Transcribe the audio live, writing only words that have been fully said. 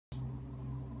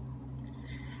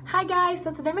Hi guys,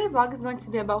 so today my vlog is going to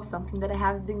be about something that I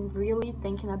have been really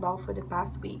thinking about for the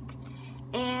past week.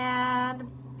 And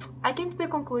I came to the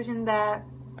conclusion that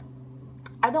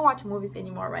I don't watch movies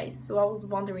anymore, right? So I was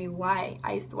wondering why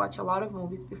I used to watch a lot of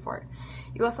movies before.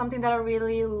 It was something that I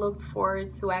really looked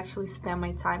forward to actually spend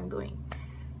my time doing.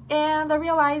 And I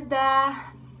realized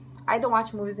that I don't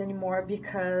watch movies anymore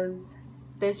because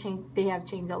they have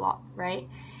changed a lot, right?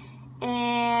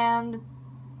 And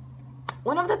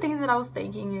one of the things that I was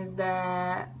thinking is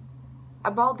that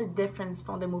about the difference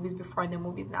from the movies before and the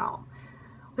movies now.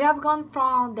 We have gone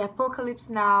from the Apocalypse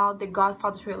Now, the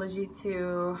Godfather trilogy,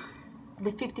 to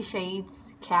the 50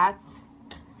 Shades, Cats,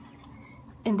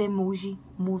 and the Emoji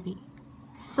movie.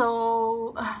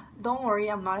 So don't worry,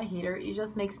 I'm not a hater. It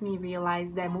just makes me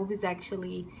realize that movies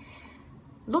actually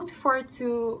looked forward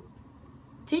to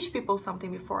teach people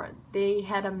something before. They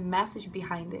had a message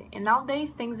behind it. And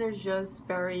nowadays things are just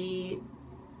very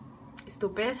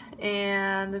stupid,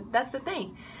 and that's the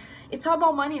thing. It's all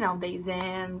about money nowadays,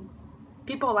 and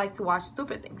people like to watch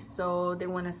stupid things, so they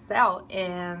want to sell,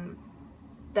 and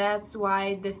that's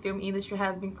why the film industry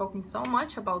has been focusing so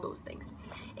much about those things.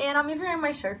 And I'm even wearing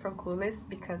my shirt from Clueless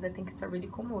because I think it's a really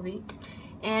cool movie,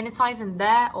 and it's not even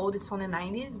that old. It's from the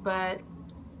 90s, but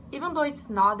even though it's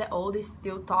not that old, it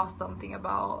still taught something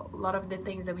about a lot of the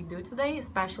things that we do today,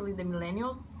 especially the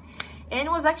millennials. And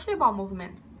it was actually about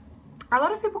movement. A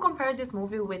lot of people compare this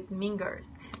movie with Mean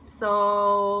Girls.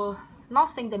 So, not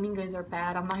saying that Mean Girls are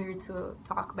bad. I'm not here to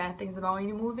talk bad things about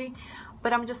any movie.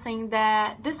 But I'm just saying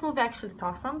that this movie actually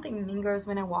taught something. Mean Girls,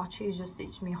 when I watch it, just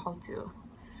teach me how to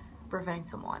prevent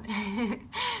someone.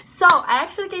 So, I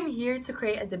actually came here to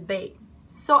create a debate.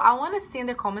 So, I want to see in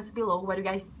the comments below what you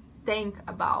guys think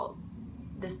about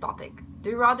this topic. Do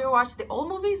you rather watch the old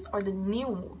movies or the new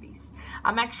movies?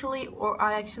 I actually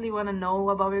want to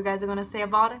know about what you guys are gonna say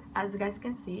about it. As you guys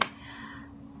can see,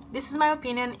 this is my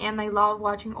opinion, and I love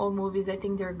watching old movies. I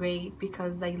think they're great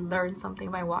because I learned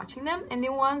something by watching them. And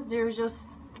new ones, they're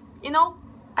just,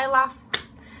 I laugh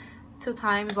 2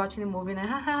 times watching the movie and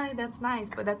haha, that's nice,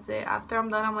 but that's it. After I'm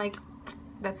done, I'm like,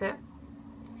 that's it.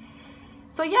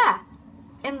 So yeah,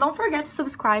 and don't forget to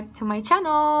subscribe to my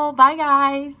channel. Bye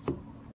guys.